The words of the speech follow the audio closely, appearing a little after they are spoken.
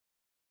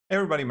Hey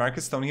everybody,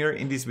 Marcus Stone here.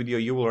 In this video,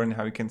 you will learn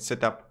how you can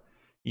set up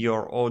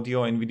your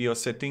audio and video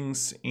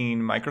settings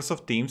in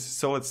Microsoft Teams.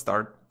 So let's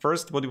start.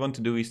 First, what you want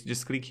to do is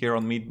just click here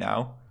on Meet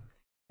Now.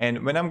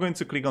 And when I'm going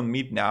to click on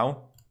Meet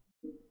Now,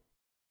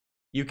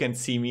 you can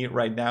see me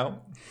right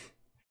now.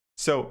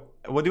 So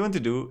what you want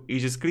to do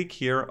is just click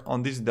here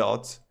on this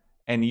dot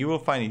and you will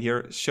find it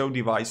here, Show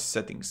Device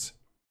Settings.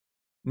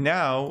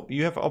 Now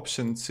you have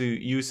option to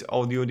use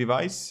audio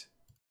device,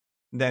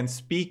 then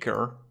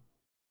speaker.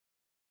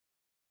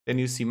 Then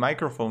you see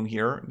microphone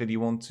here that you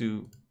want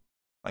to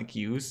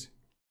use,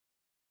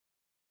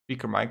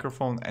 speaker,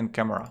 microphone, and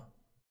camera.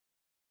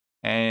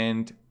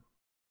 And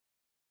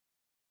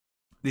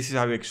this is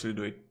how you actually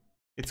do it.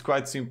 It's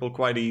quite simple,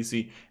 quite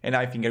easy, and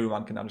I think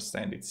everyone can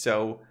understand it.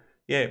 So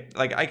yeah,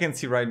 I can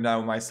see right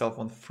now myself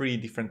on 3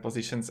 different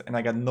positions and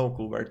I got no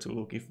clue where to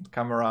look, if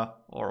camera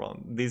or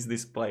on this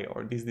display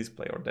or this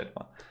display or that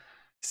one.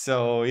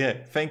 So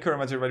yeah, thank you very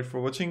much everybody for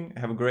watching.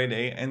 Have a great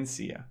day and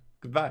see ya.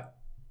 Goodbye.